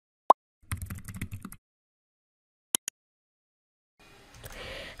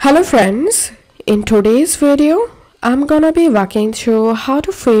Hello friends, in today's video I'm gonna be walking through how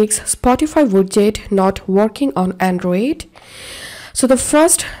to fix Spotify widget not working on Android. So the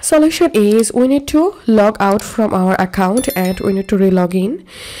first solution is we need to log out from our account and we need to re-log in.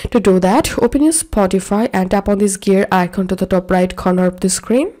 To do that, open your Spotify and tap on this gear icon to the top right corner of the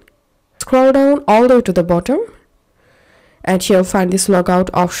screen. Scroll down all the way to the bottom and you'll find this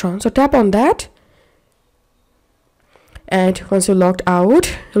logout option. So tap on that. And once you're logged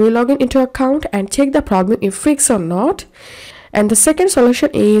out, re-log in into account and check the problem if fixed or not. And the second solution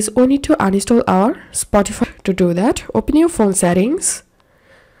is we need to uninstall our Spotify. To do that, open your phone settings,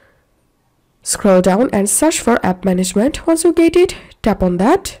 scroll down and search for app management. Once you get it, tap on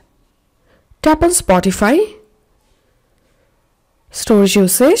that. Tap on Spotify, storage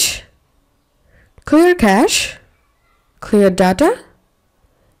usage, clear cache, clear data,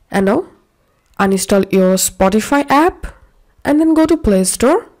 and now uninstall your Spotify app. And then go to Play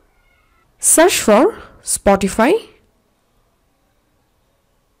Store, search for Spotify,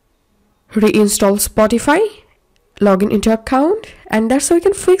 reinstall Spotify, log in into account, and that's how you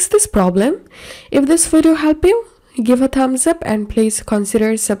can fix this problem. If this video helped you, give a thumbs up and please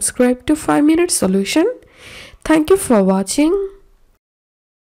consider subscribe to 5-minute solution. Thank you for watching.